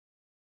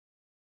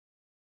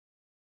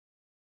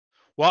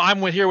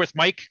Well, here with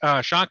Mike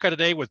Shonka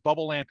today with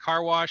Bubbleland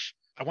Car Wash.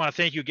 I want to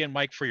thank you again,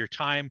 Mike, for your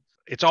time.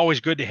 It's always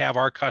good to have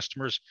our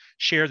customers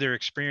share their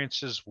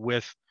experiences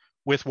with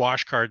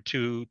WashCard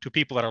to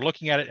people that are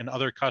looking at it and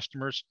other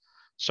customers.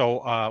 So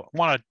I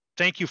want to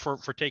thank you for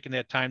taking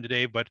that time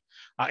today. But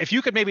if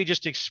you could maybe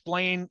just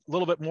explain a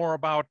little bit more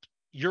about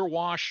your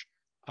wash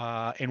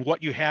and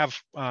what you have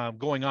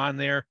going on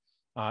there,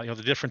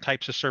 the different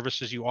types of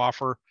services you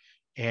offer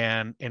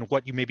and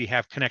what you maybe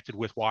have connected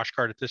with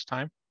WashCard at this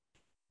time.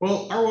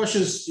 Well, our wash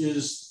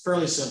is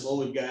fairly simple.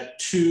 We've got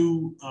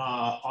two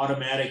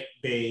automatic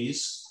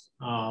bays.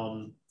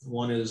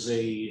 One is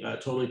a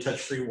totally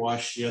touch-free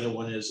wash. The other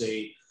one is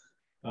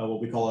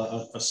what we call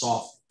a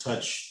soft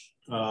touch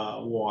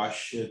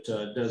wash. It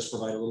does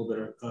provide a little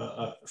bit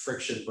of a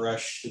friction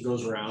brush that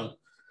goes around.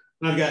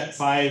 And I've got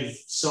 5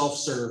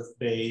 self-serve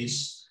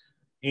bays.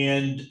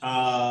 And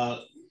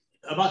about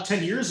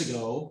 10 years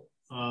ago,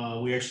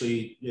 we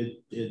actually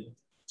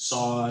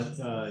saw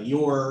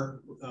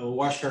your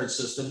WashCard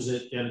systems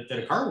at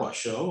a car wash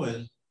show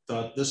and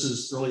thought this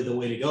is really the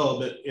way to go.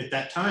 But at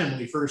that time, when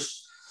we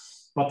first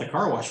bought the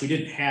car wash, we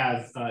didn't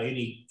have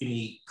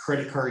any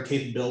credit card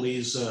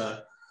capabilities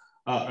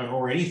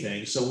or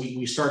anything. So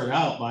we started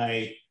out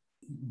by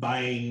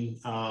buying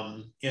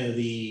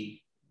the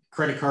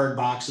credit card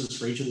boxes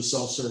for each of the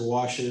self-serve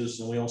washes.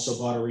 And we also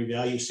bought a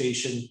revalue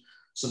station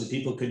so that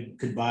people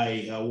could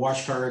buy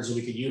wash cards and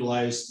we could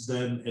utilize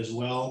them as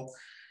well.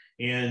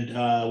 And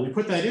we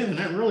put that in, and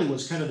that really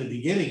was kind of the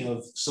beginning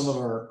of some of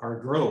our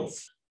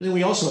growth. And then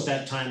we also, at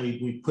that time,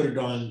 we put it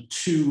on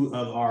 2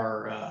 of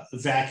our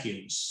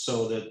vacuums,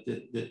 so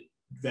that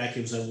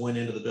vacuums that went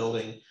into the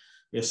building.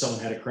 If someone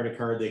had a credit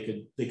card, they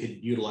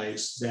could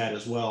utilize that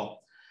as well.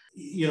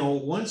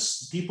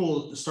 Once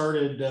people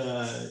started,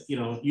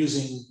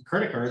 using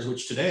credit cards,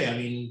 which today, I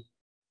mean,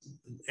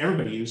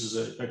 everybody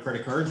uses a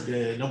credit card.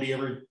 Nobody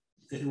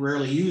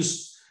rarely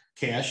used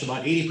cash.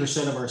 About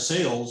 80% of our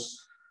sales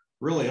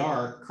really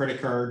are credit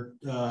card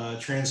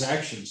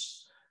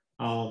transactions.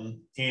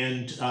 And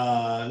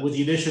with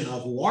the addition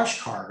of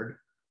WashCard,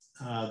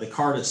 the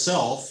card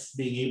itself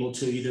being able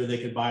to either they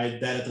could buy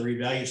that at the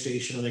revalue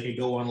station or they could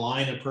go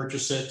online and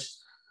purchase it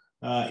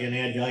and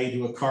add value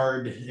to a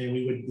card, and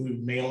we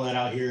would mail that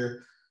out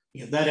here.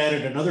 That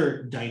added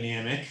another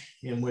dynamic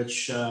in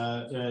which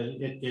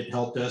it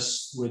helped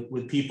us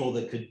with people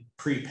that could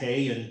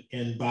prepay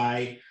and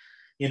buy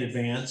in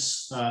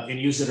advance and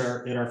use it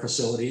at our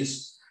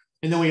facilities.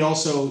 And then we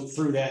also,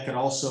 through that, could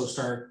also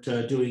start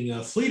doing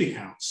fleet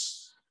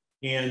accounts.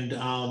 And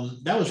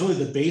that was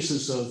really the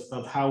basis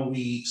of how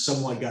we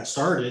somewhat got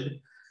started.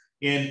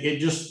 And it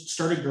just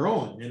started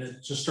growing, and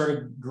it just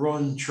started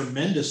growing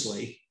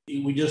tremendously.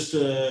 We just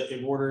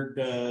ordered,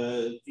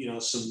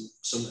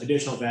 some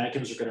additional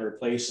vacuums we're going to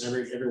replace, and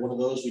every one of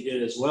those we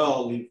did as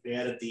well. We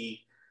added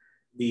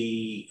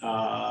the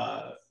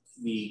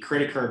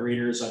credit card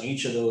readers on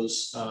each of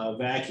those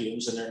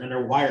vacuums, and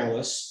they're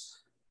wireless.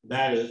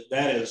 That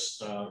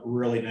is a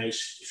really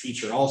nice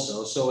feature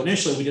also. So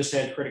initially we just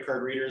had credit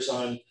card readers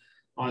on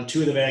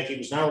 2 of the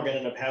vacuums. Now we're going to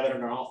end up having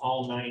it on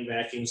all 9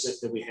 vacuums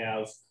that we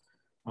have.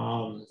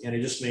 And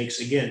it just makes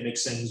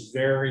things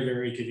very,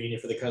 very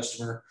convenient for the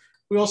customer.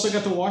 We also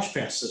got the Wash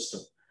Pass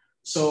system.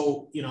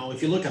 So,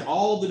 if you look at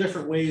all the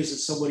different ways that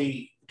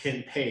somebody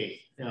can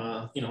pay,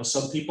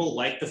 some people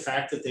like the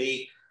fact that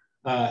they,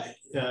 have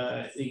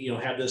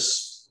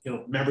this,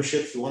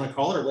 membership, if you want to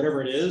call it, or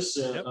whatever it is,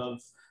 Yep.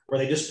 Where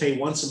they just pay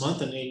once a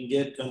month and they can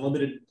get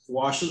unlimited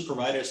washes,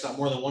 provided it's not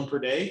more than 1 per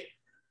day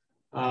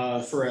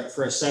for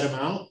a set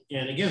amount.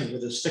 And again,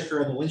 with a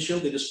sticker on the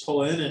windshield, they just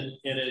pull in and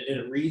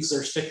it reads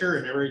their sticker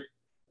and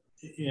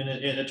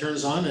it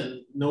turns on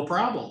and no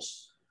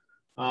problems.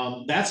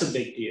 That's a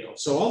big deal.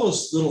 So all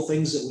those little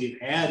things that we've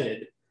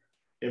added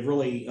have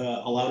really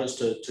allowed us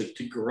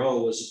to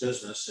grow as a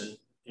business.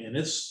 And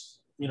it's,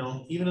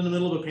 even in the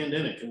middle of a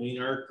pandemic, I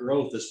mean, our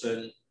growth has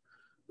been,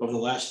 over the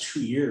last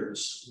 2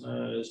 years,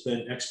 has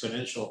been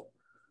exponential.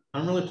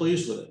 I'm really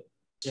pleased with it.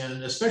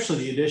 And especially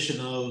the addition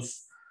of,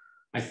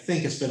 I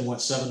think it's been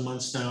 7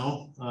 months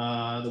now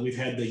that we've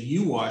had the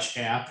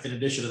UWashApp. In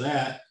addition to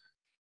that,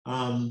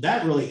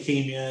 that really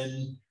came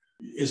in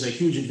as a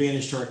huge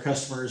advantage to our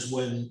customers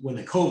when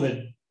the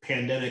COVID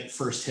pandemic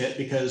first hit,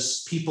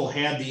 because people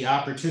had the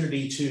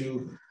opportunity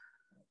to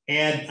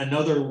add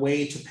another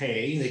way to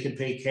pay. They could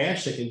pay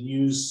cash, they could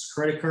use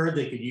credit card,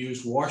 they could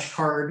use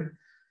WashCard,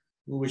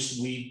 which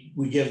we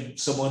give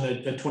someone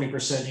a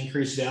 20%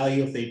 increased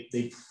value if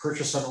they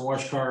purchase on a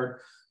WashCard.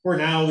 Or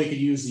now they could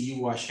use the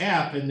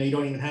UWashApp and they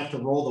don't even have to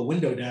roll the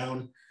window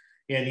down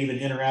and even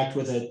interact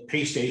with a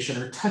pay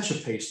station or touch a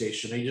pay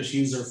station. They just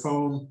use their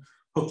phone,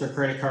 hook their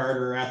credit card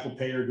or Apple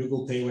Pay or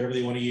Google Pay, whatever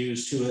they want to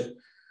use, to it.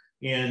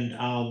 And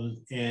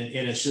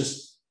it's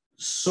just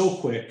so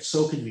quick,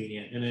 so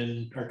convenient. And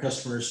then our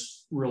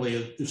customers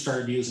really have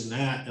started using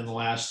that in the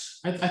last,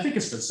 I think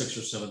it's been 6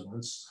 or 7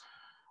 months.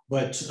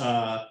 But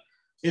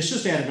it's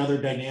just add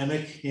another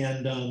dynamic.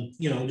 And,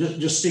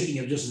 just speaking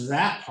of just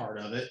that part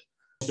of it,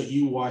 the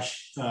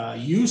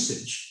UWash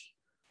usage,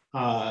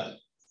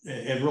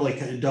 it really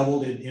kind of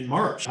doubled in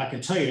March. I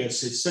can tell you,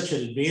 it's such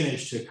an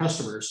advantage to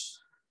customers,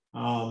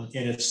 and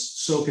it's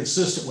so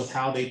consistent with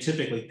how they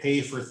typically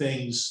pay for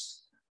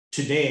things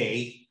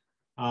today.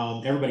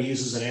 Everybody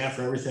uses an app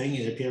for everything,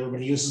 and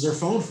everybody uses their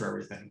phone for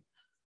everything.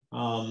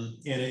 And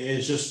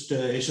it's just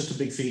a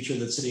big feature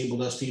that's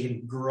enabled us to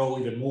even grow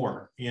even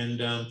more. And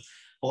a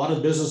lot of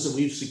the business that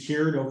we've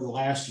secured over the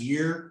last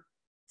year,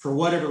 for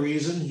whatever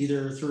reason,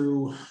 either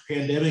through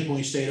pandemic when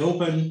we stayed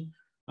open,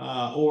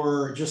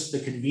 or just the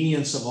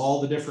convenience of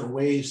all the different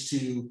ways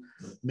to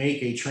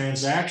make a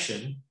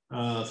transaction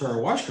through our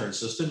WashCard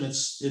system,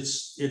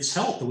 it's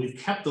helped, and we've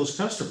kept those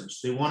customers.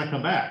 They want to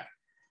come back.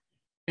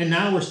 And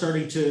now we're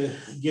starting to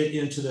get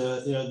into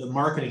the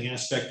marketing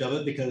aspect of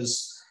it,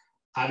 because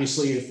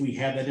obviously if we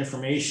have that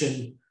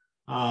information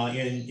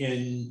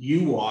in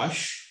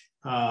UWash,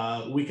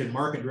 we can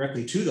market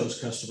directly to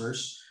those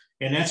customers.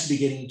 And that's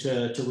beginning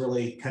to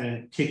really kind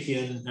of kick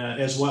in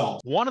as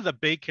well. One of the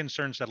big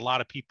concerns that a lot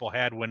of people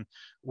had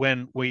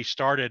when we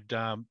started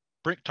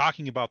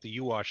talking about the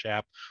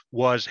UWashApp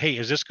was, hey,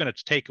 is this going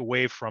to take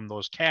away from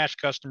those cash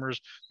customers,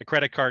 the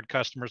credit card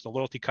customers, the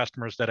loyalty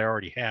customers that I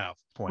already have?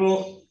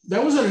 Well,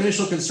 that was an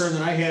initial concern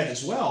that I had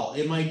as well.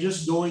 Am I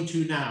just going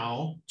to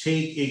now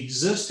take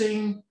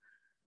existing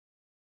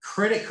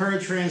credit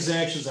card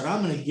transactions that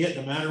I'm going to get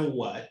no matter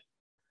what,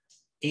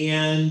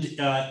 and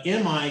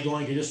am I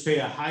going to just pay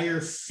a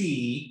higher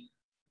fee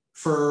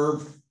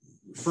for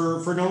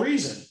no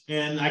reason?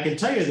 And I can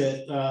tell you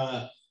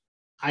that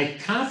I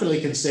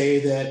confidently can say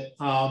that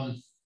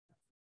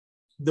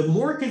the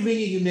more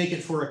convenient you make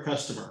it for a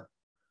customer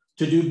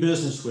to do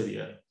business with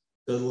you,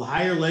 the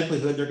higher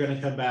likelihood they're going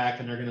to come back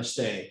and they're going to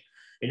stay.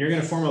 And you're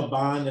going to form a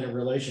bond and a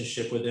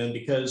relationship with them,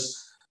 because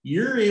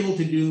you're able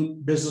to do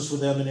business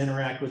with them and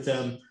interact with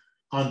them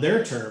on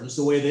their terms,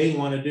 the way they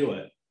want to do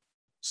it.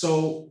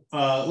 So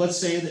let's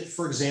say that,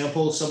 for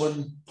example,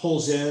 someone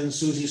pulls in,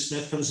 Susie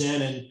Smith comes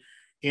in,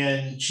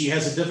 and she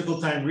has a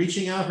difficult time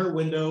reaching out her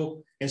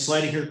window and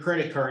sliding her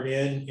credit card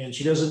in, and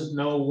she doesn't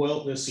know,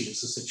 well, let's see,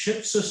 is this a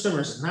chip system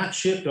or is it not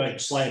chip? Do I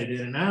slide it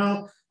in and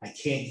out? I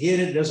can't get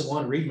it. It doesn't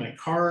want to read my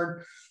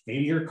card.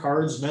 Maybe your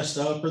card's messed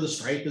up or the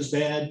stripe is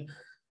bad.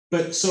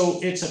 But so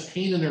it's a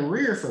pain in the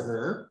rear for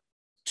her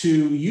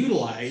to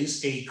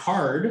utilize a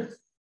card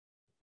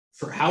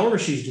for however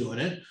she's doing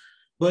it.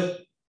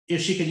 But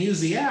if she can use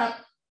the app,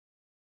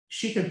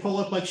 she can pull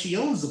up like she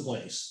owns the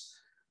place.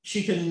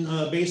 She can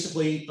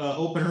basically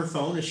open her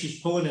phone as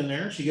she's pulling in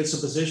there. She gets a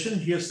position,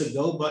 she hits the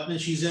go button,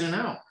 and she's in and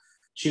out.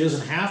 She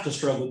doesn't have to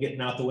struggle getting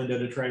out the window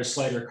to try to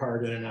slide her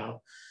card in and out.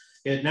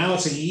 And now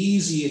it's an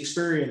easy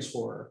experience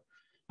for her.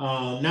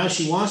 Now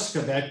she wants to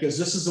come back because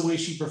this is the way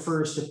she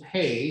prefers to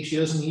pay. She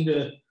doesn't need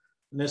to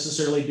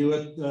necessarily do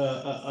it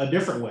a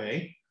different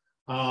way.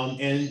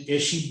 And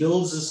as she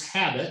builds this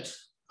habit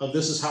of,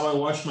 this is how I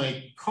wash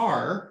my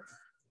car,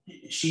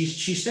 she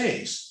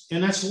stays.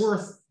 And that's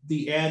worth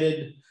the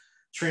added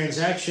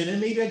transaction. And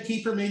maybe I'd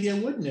keep her, maybe I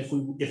wouldn't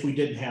if we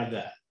didn't have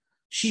that.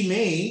 She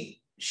may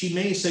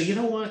say, you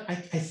know what, I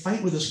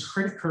fight with this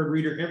credit card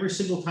reader every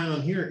single time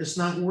I'm here. It's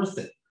not worth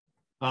it.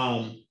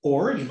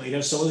 Or you might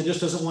have someone that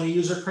just doesn't want to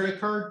use their credit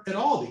card at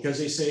all, because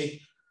they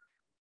say,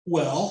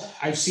 well,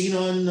 I've seen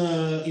on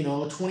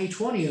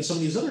 2020 and some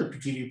of these other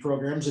TV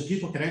programs that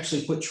people can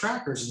actually put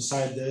trackers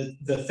inside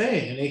the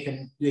thing,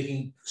 and they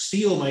can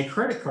steal my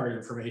credit card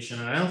information,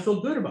 and I don't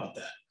feel good about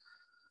that.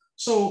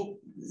 So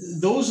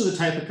those are the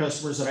type of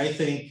customers that I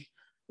think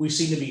we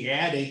seem to be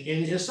adding.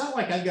 And it's not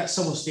like I've got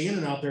someone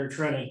standing out there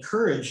trying to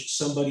encourage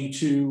somebody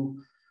to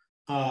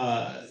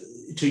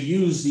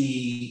use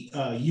the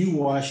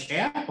UWash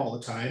app all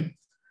the time.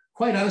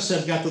 Quite honestly,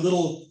 I've got the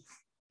little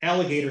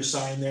alligator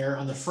sign there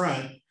on the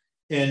front.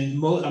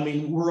 And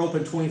we're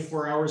open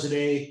 24 hours a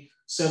day,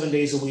 7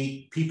 days a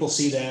week. People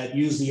see that,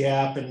 use the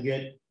app, and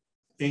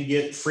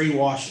get free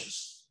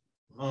washes.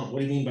 Oh, what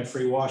do you mean by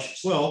free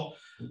washes? Well,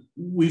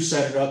 we've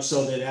set it up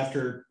so that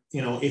after,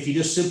 if you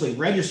just simply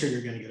register,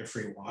 you're going to get a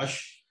free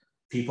wash.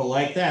 People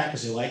like that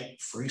because they like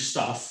free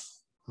stuff.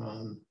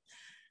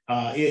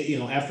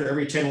 After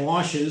every 10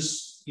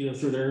 washes,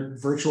 through their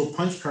virtual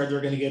punch card,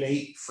 they're going to get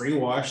a free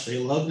wash. They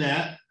love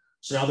that.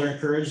 So now they're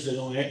encouraged to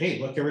go, hey,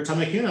 look, every time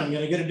I can, I'm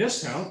going to get a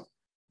discount,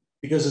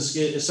 because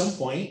at some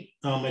point,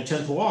 my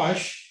 10th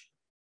wash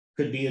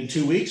could be in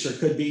 2 weeks or it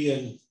could be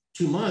in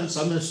 2 months.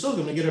 I'm still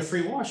going to get a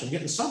free wash. I'm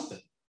getting something.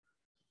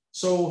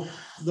 So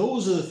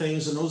those are the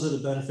things, and those are the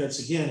benefits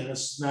again. And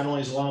it's not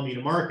only is allowing me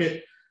to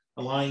market,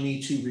 allowing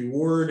me to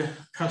reward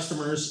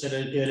customers in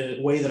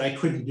a way that I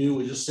couldn't do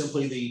with just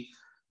simply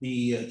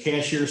the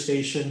cashier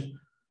station.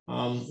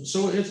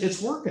 So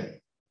it's working.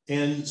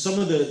 And some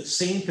of the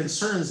same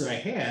concerns that I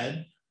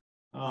had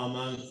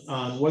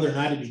on whether or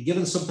not I'd be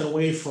giving something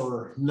away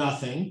for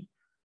nothing,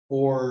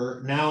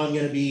 or now I'm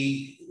going to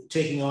be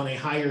taking on a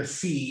higher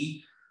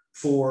fee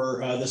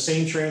for the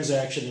same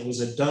transaction that was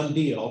a done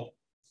deal,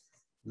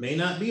 may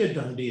not be a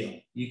done deal.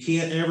 You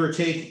can't ever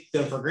take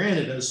them for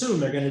granted and assume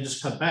they're going to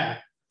just come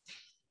back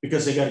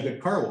because they got a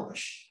good car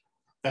wash.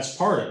 That's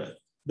part of it.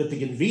 But the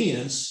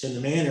convenience and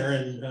the manner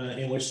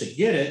in which they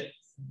get it,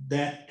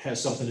 that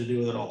has something to do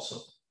with it also.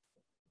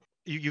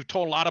 You've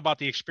told a lot about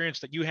the experience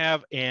that you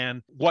have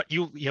and what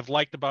you have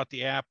liked about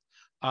the app.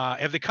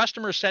 Have the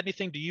customers said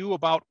anything to you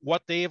about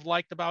what they have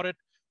liked about it?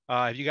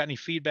 Have you got any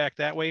feedback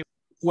that way?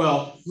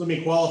 Well, let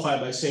me qualify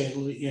by saying,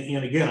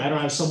 and again, I don't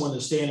have someone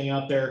that's standing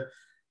out there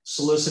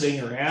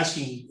soliciting or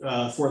asking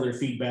for their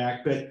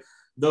feedback, but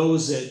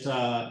those that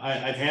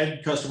I've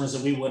had customers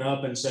that we went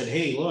up and said,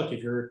 hey, look,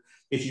 if you're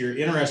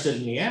interested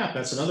in the app,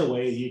 that's another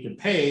way that you can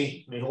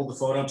pay. And they hold the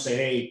phone up, say,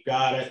 hey,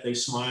 got it. They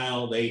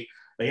smile. They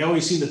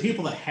always seem, the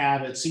people that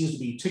have it seems to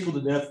be tickled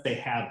to death they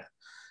have it.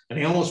 And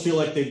they almost feel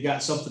like they've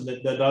got something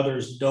that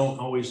others don't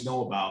always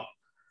know about.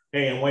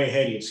 Hey, I'm way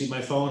ahead. You see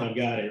my phone? I've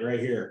got it right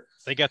here.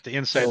 They got the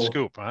inside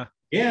scoop, huh?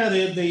 Yeah,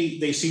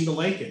 they seem to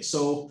like it.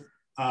 So,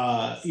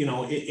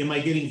 am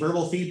I getting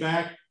verbal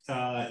feedback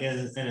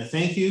and a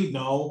thank you?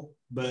 No,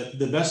 but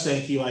the best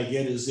thank you I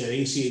get is that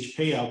ACH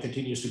payout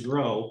continues to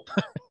grow.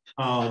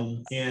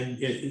 And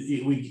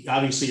we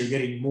obviously are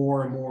getting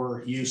more and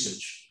more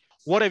usage.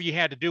 What have you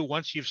had to do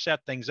once you've set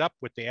things up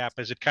with the app?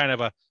 Is it kind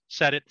of a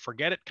set it,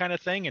 forget it kind of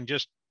thing, and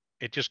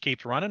it just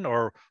keeps running,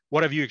 or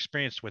what have you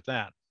experienced with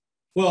that?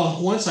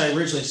 Well, once I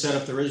originally set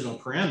up the original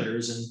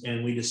parameters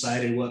and we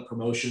decided what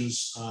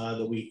promotions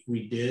that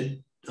we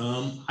did,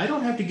 I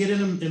don't have to get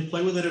in and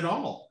play with it at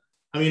all.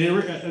 I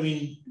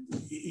mean,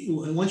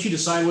 once you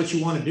decide what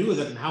you want to do with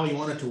it and how you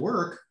want it to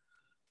work,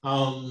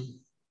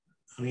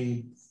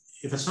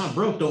 if it's not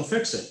broke, don't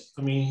fix it.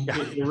 I mean,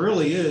 it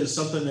really is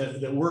something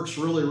that works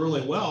really,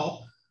 really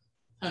well.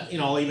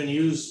 I'll even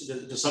use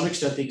to some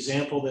extent the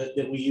example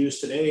that we use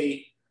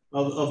today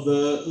of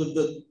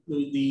the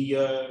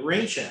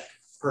rain check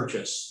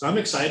purchase. I'm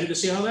excited to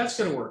see how that's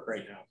going to work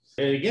right now.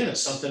 And again, it's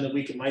something that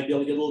might be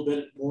able to get a little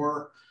bit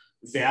more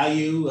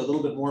value, a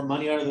little bit more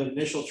money out of the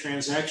initial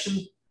transaction.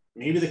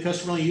 Maybe the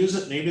customer will use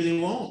it, maybe they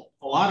won't.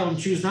 A lot of them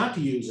choose not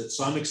to use it.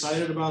 So I'm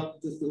excited about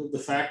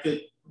the fact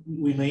that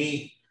we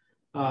may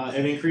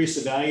have increased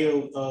the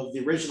value of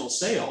the original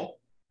sale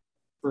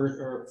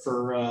for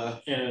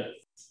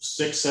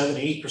 6, 7,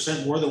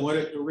 8% more than what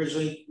it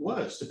originally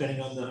was, depending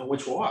on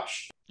which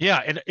wash.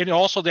 Yeah, and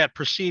also that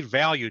perceived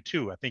value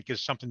too, I think,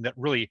 is something that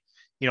really,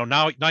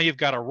 now you've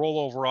got a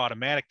rollover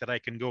automatic that I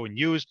can go and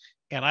use,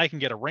 and I can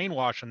get a rain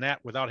wash on that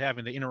without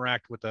having to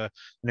interact with an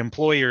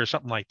employee or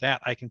something like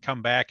that. I can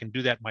come back and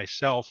do that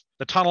myself.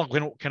 The tunnel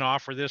can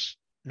offer this.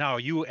 Now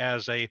you,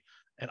 as an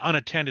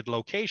unattended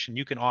location,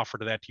 you can offer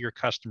that to your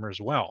customer as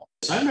well.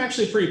 I'm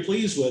actually pretty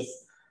pleased with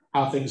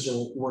how things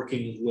are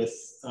working with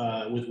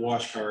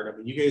WashCard. I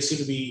mean, you guys seem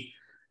to be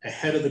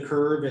ahead of the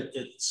curve at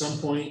some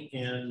point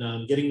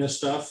in getting this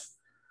stuff.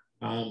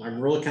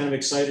 I'm really kind of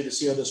excited to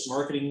see how this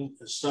marketing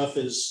stuff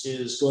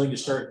is going to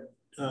start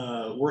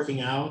working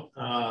out.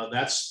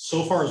 That's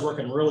so far is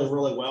working really,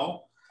 really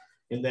well,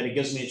 in that it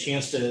gives me a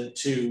chance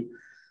to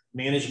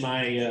manage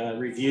my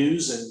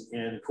reviews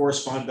and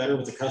correspond better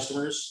with the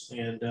customers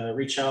and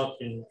reach out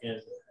and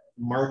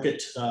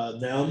market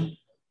them.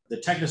 The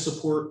technical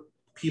support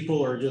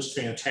people are just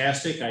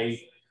fantastic. I've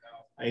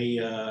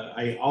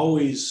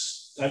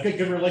got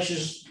good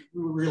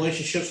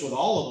relationships with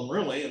all of them,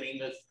 really. I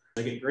mean,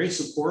 I get great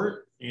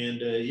support,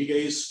 and you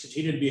guys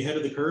continue to be ahead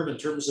of the curve in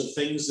terms of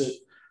things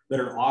that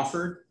are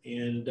offered,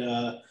 and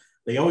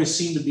they always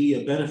seem to be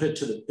a benefit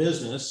to the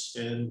business,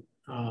 and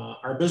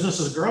our business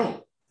has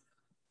grown.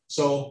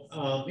 So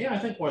I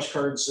think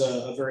WashCard's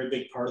a very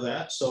big part of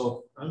that.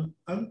 So I'm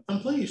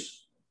pleased.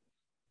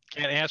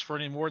 Can't ask for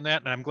any more than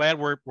that, and I'm glad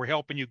we're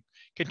helping you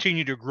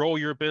continue to grow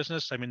your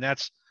business. I mean,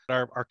 that's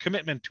our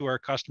commitment to our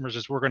customers,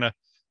 is we're going to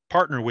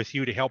partner with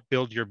you to help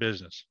build your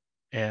business,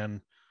 and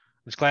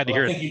it's glad to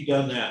hear. I think you've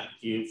done that.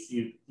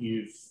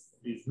 You've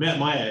met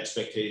my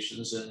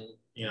expectations, and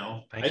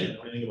I didn't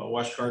know anything about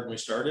WashCard when we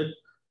started.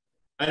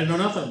 I didn't know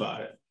nothing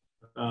about it.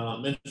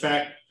 In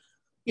fact,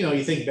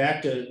 you think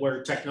back to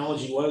where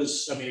technology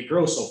was. I mean, it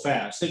grows so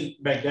fast.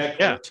 Think back to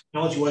where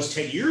technology was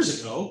 10 years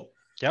ago.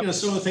 Yep.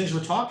 Some of the things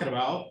we're talking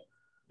about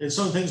and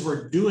some of the things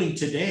we're doing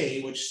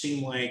today, which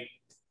seem like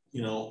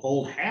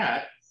old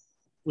hat,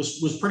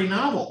 was pretty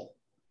novel.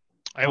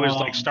 I was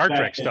like Star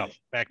Trek stuff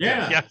back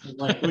then. Yeah.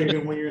 Like, when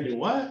you're going to do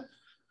what?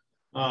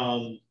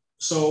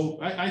 So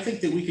I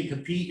think that we can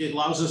compete. It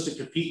allows us to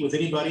compete with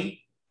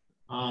anybody.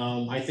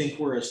 I think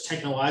we're as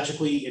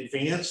technologically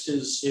advanced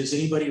as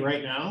anybody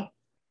right now.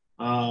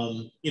 Are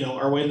we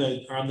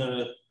on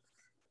the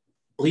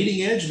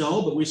bleeding edge?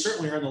 No, but we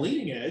certainly are on the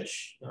leading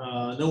edge.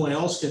 No one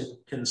else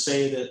can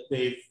say that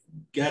they've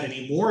got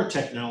any more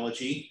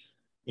technology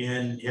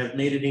and have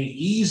made it any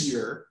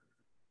easier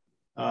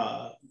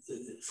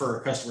for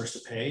our customers to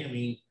pay. I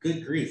mean,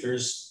 good grief,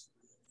 there's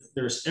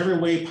every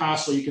way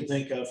possible you can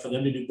think of for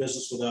them to do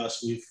business with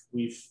us.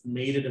 We've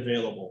made it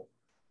available.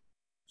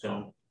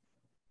 So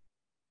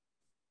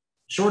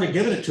short of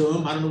giving it to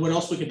them, I don't know what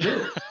else we could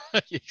do.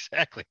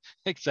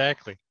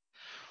 Exactly.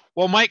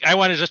 Well, Mike, I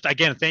want to just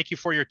again thank you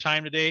for your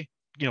time today.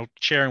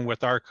 Sharing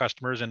with our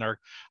customers and our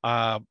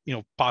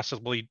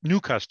possibly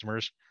new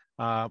customers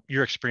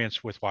your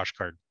experience with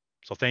WashCard.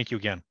 So thank you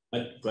again.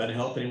 I'm glad to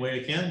help any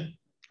way I can.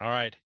 All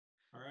right.